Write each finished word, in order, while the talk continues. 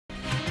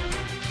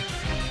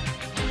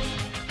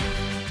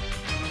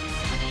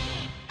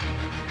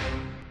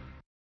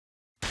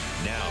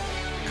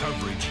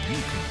coverage you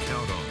can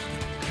count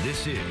on.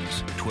 This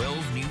is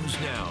 12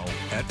 News Now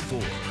at 4.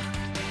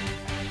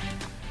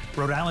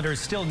 Rhode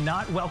Islanders still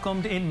not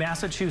welcomed in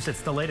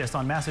Massachusetts. The latest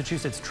on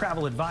Massachusetts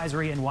travel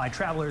advisory and why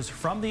travelers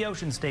from the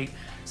Ocean State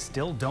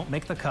still don't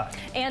make the cut.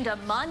 And a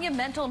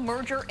monumental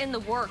merger in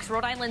the works.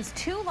 Rhode Island's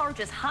two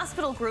largest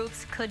hospital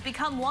groups could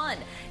become one.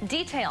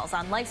 Details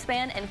on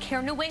Lifespan and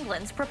Care New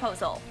England's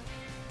proposal.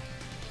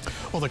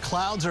 Well, the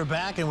clouds are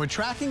back and we're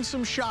tracking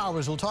some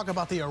showers. We'll talk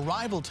about the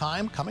arrival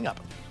time coming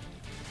up.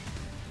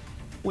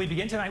 We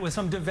begin tonight with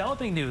some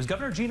developing news.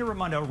 Governor Gina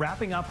Raimondo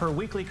wrapping up her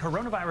weekly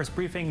coronavirus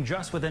briefing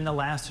just within the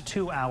last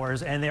 2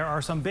 hours. And there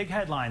are some big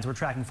headlines we're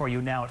tracking for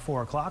you now at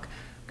 4 o'clock.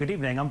 Good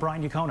evening. I'm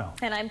Brian Yocono.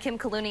 And I'm Kim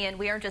Kalunian.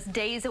 We are just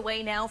days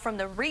away now from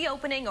the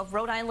reopening of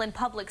Rhode Island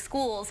public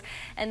schools.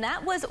 And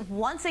that was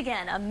once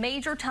again a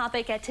major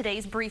topic at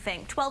today's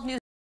briefing. 12 News.